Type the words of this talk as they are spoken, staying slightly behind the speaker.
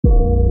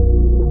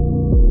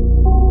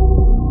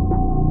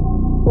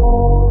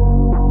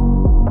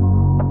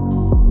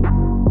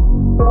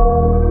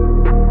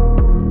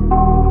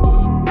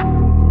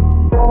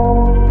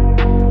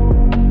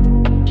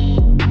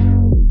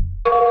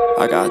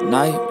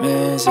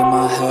nightmares in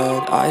my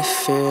head. I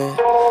fear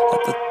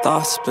that the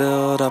thoughts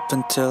build up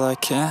until I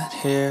can't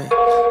hear,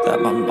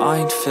 that my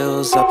mind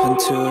fills up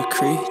into a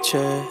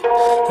creature,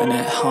 and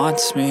it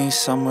haunts me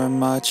somewhere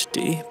much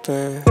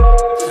deeper.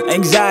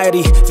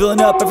 Anxiety,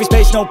 filling up every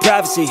space, no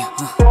privacy.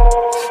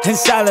 And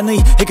silently,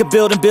 it could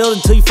build and build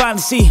until you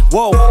finally see,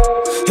 whoa,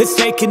 it's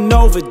taking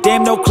over,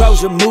 damn, no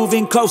closure,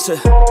 moving closer.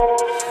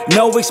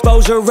 No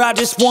exposure, I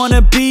just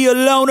wanna be a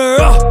loner.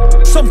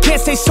 Some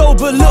can't stay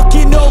sober,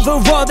 looking over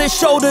all their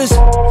shoulders,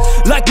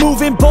 like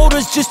moving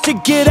boulders just to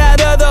get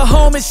out of the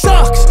home. It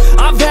sucks,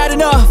 I've had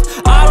enough,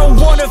 I don't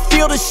wanna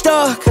feel the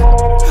stuck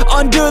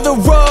under the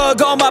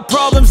rug, all my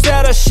problems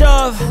that I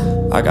shove.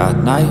 I got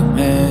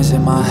nightmares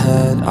in my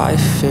head. I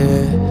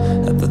fear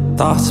that the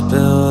thoughts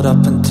build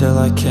up until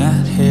I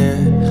can't hear,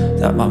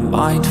 that my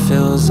mind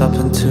fills up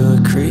into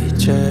a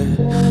creature,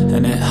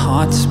 and it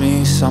haunts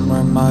me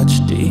somewhere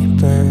much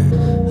deeper.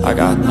 I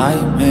got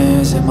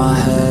nightmares in my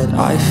head.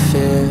 I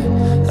fear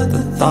that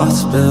the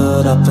thoughts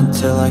build up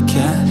until I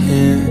can't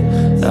hear,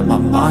 that my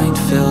mind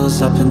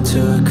fills up into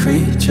a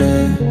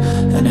creature,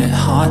 and it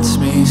haunts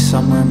me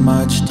somewhere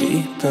much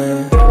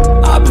deeper.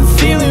 I've been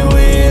feeling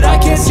weird, I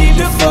can't seem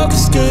to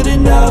focus good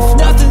enough.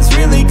 Nothing's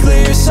really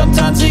clear,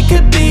 sometimes it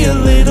could be a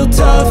little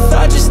tough.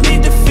 I just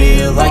need to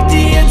feel like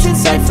the end's in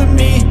sight for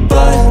me,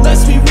 but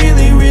let's be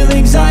really real,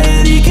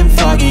 anxiety can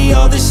foggy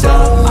all this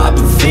stuff. I've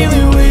been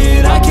feeling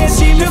weird, I can't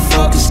seem to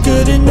focus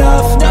good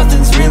enough.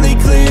 Nothing's really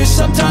clear,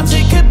 sometimes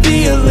it could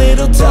be a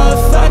little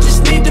tough. I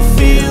just need to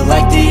feel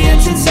like the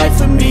end's in sight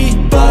for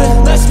me,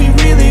 but let's be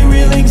really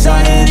real,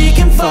 anxiety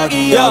can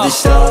foggy all this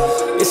stuff.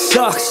 It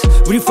sucks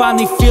when you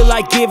finally feel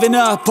like giving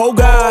up. Oh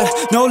God,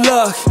 no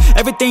luck,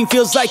 everything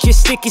feels like you're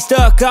sticky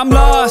stuck. I'm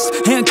lost,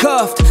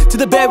 handcuffed to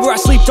the bed where I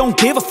sleep, don't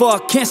give a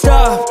fuck. Can't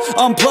stop,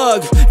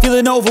 unplug,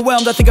 feeling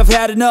overwhelmed, I think I've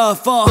had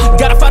enough.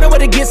 Gotta find a way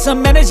to get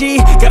some energy,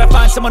 gotta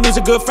find someone who's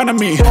a good friend of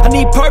me. I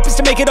need purpose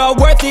to make it all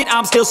worth it,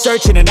 I'm still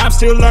searching and I'm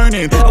still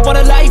learning. I want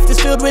a life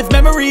that's filled with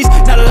memories,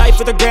 not a life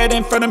with regret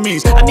in front of me.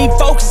 I need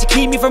focus to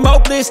keep me from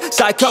hopeless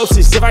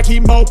psychosis if I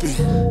keep moping.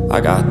 I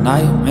got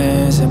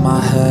nightmares in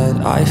my head.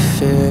 I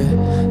fear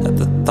that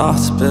the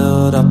thoughts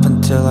build up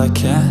until I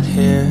can't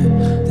hear,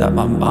 that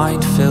my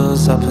mind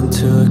fills up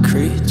into a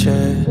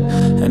creature,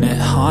 and it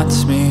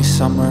haunts me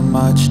somewhere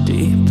much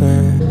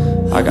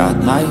deeper. I got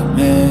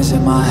nightmares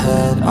in my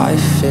head. I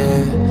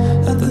fear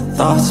that the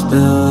thoughts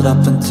build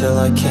up until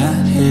I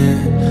can't hear,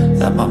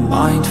 that my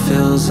mind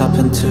fills up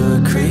into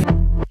a creature.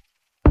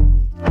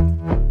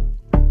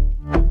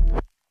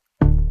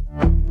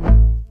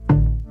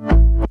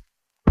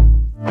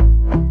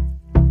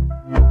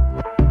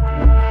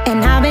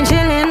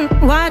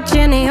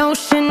 Watching the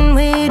ocean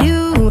with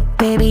you,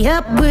 baby,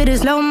 up with a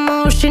slow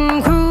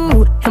motion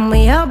crew. And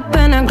we up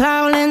in our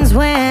clouds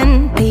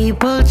when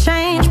people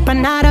change, but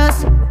not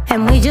us.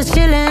 And we just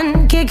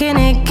chillin', kicking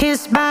it,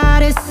 kissed by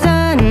the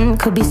sun.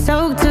 Could be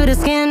soaked to the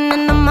skin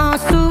in the mall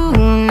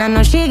soon. I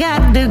know she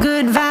got the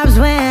good vibes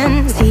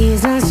when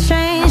seasons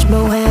change,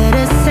 but we're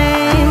the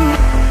same.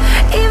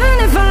 Even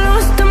if I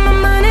lost all my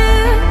money,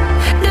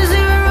 the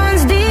zero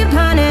runs deep,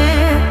 honey.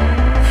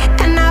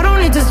 And I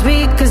don't need to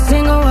speak a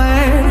single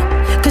word,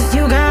 'cause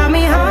you got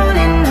me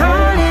holding,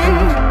 holding.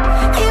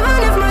 Even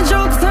if my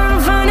jokes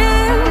aren't funny,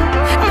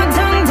 my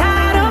tongue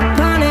tied up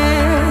on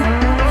it.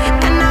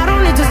 And I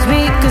don't need to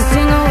speak a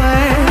single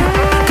word,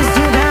 'cause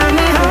you got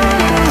me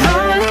holding,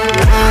 holding.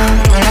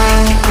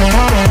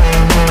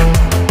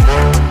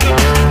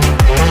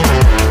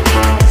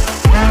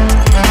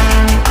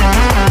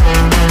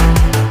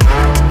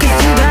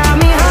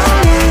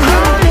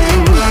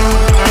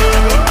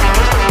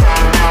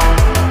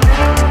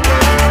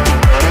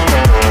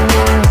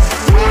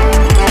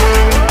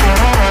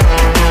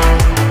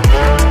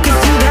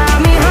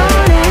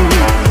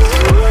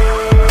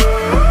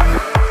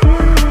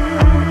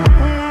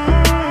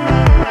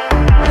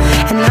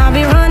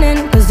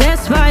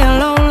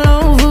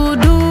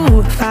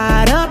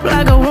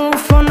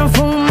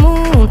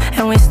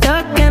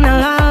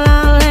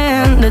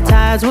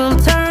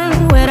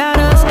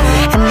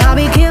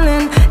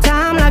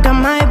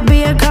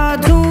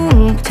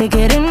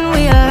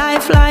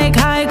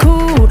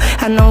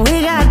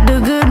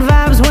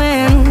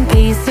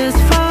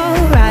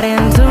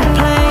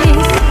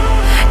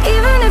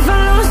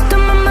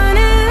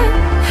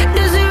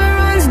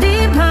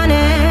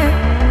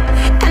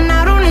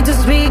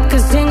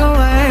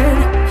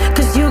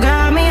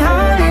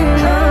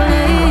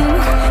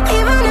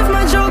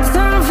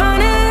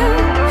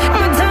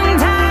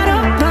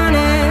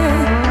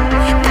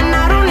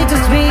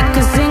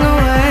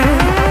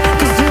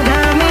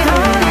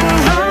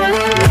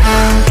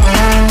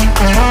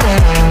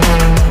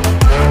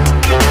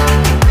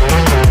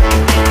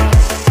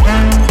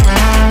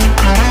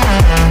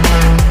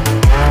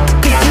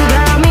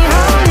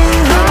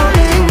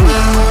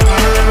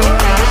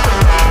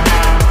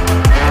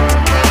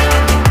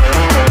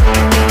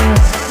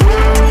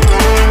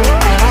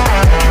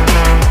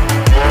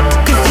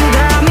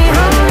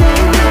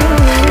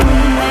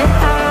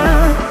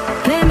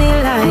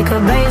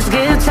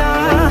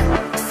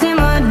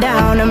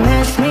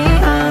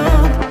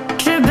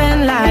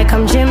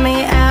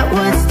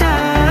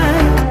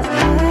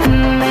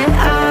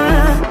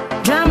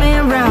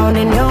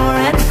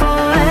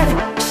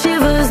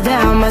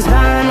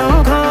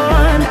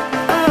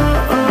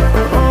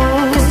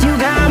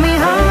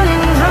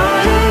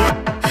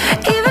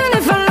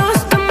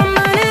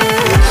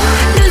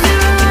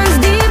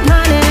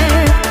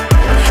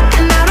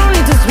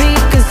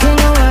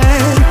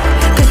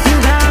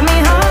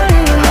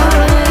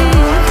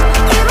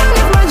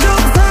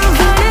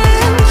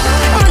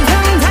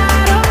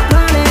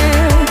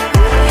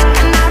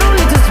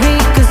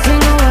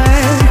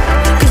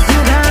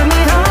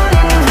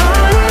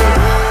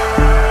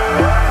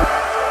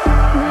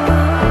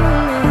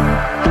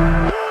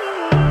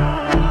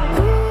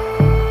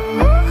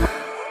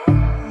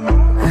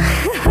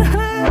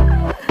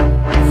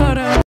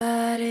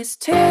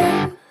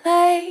 too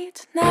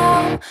late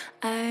now.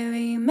 I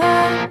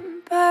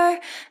remember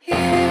you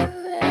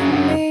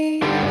and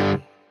me,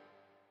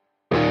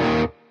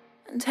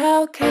 and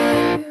how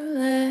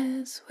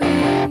careless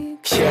we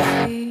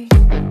could be.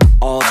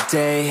 All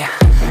day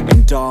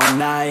and all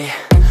night,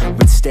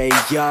 we'd stay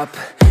up,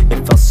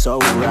 it felt so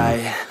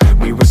right.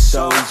 We were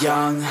so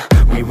young,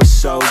 we were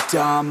so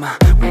dumb.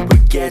 We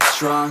would get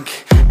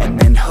drunk and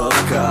then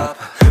hook up.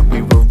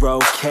 We were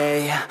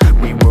okay,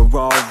 we were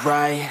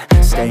alright,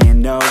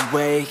 staying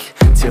awake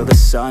till the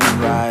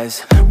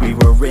sunrise. We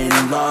were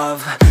in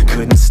love,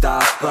 couldn't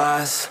stop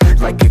us,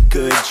 like a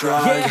good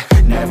drug,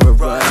 never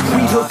run off.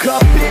 We'd hook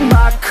up in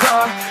my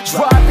car,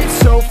 drive it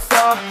so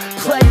far,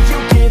 play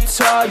your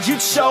guitar,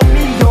 you'd show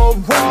me your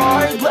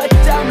art. Let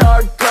down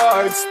our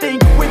guards,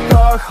 think with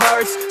our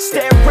hearts,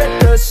 stare at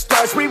the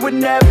stars. We were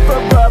never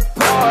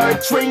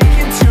apart,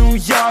 drinking too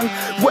young,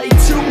 way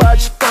too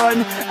much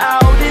fun,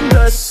 out in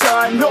the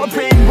sun,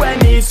 open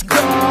when it's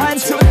gone.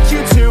 Took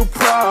you to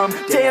prom,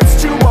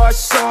 dance to our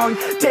song,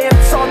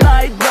 dance all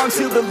night long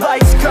till the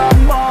lights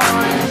come on.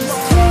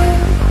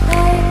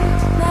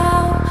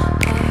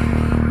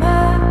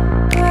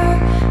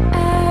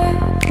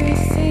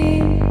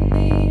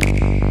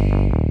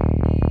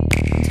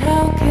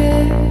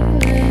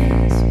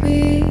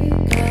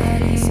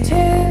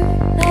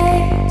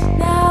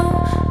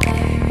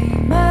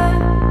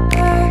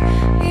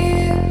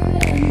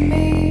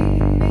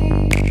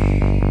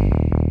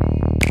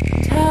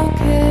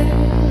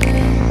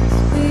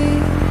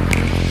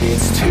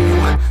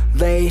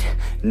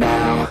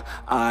 Now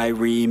I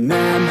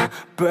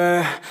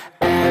remember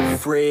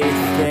everything,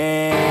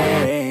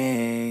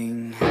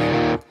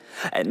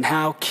 and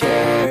how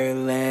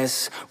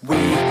careless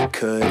we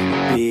could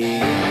be,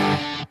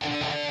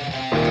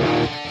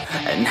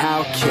 and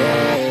how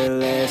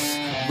careless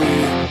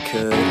we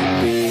could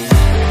be,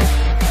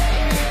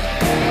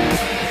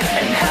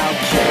 and how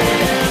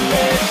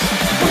careless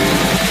we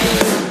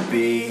could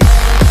be.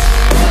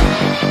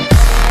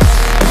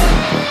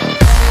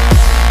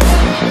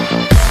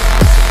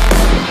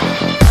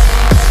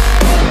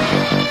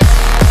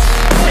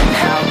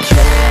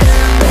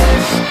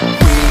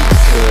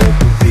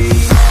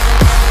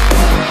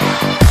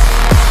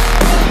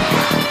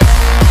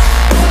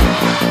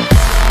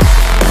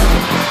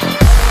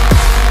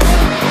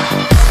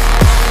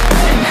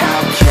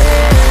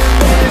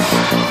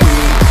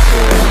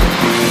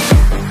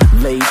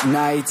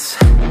 Nights,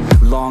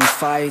 long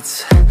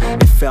fights,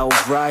 it felt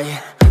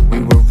right, we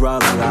were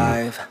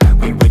alive.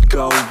 We would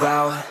go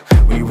out,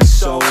 we were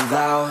so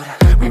loud,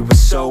 we were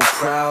so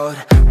proud,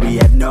 we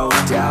had no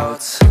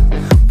doubts.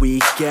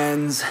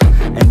 Weekends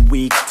and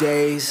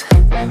weekdays,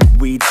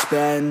 we'd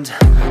spend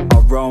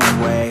our own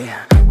way.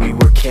 We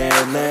were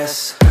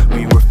careless,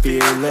 we were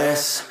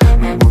fearless,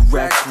 we were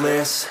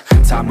reckless,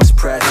 time was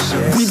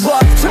precious. We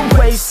loved to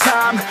waste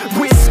time,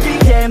 whiskey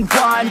and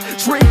wine,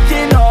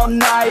 drinking all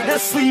night,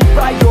 asleep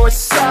by your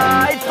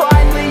side.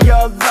 Finally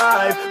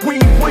alive, we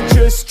would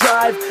just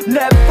drive,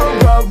 never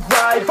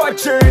arrive. Our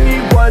journey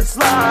was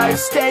live,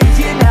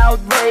 staying out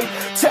late,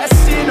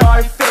 testing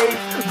our fate,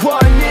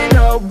 running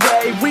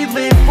away. We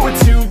live for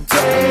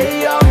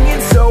today, young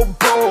and so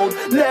bold,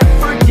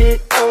 never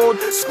get old.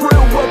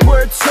 Screw what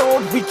we're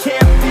told, we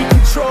can't be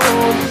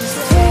controlled.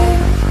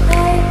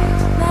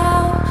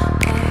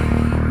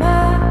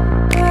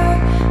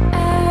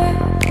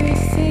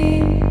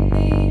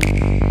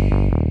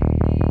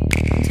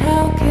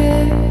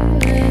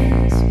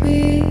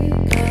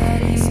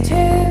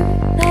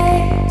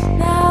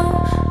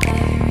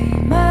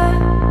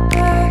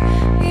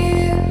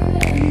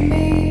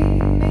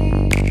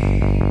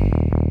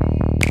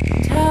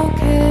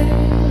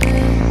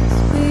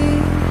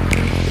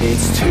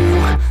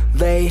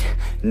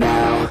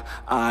 Now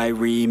I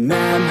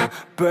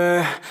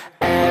remember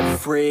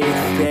everything,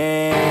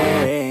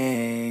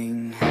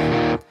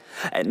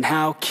 and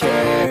how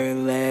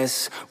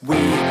careless we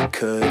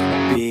could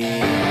be,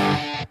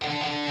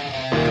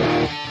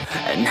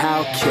 and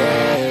how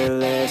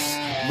careless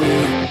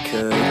we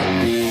could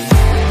be.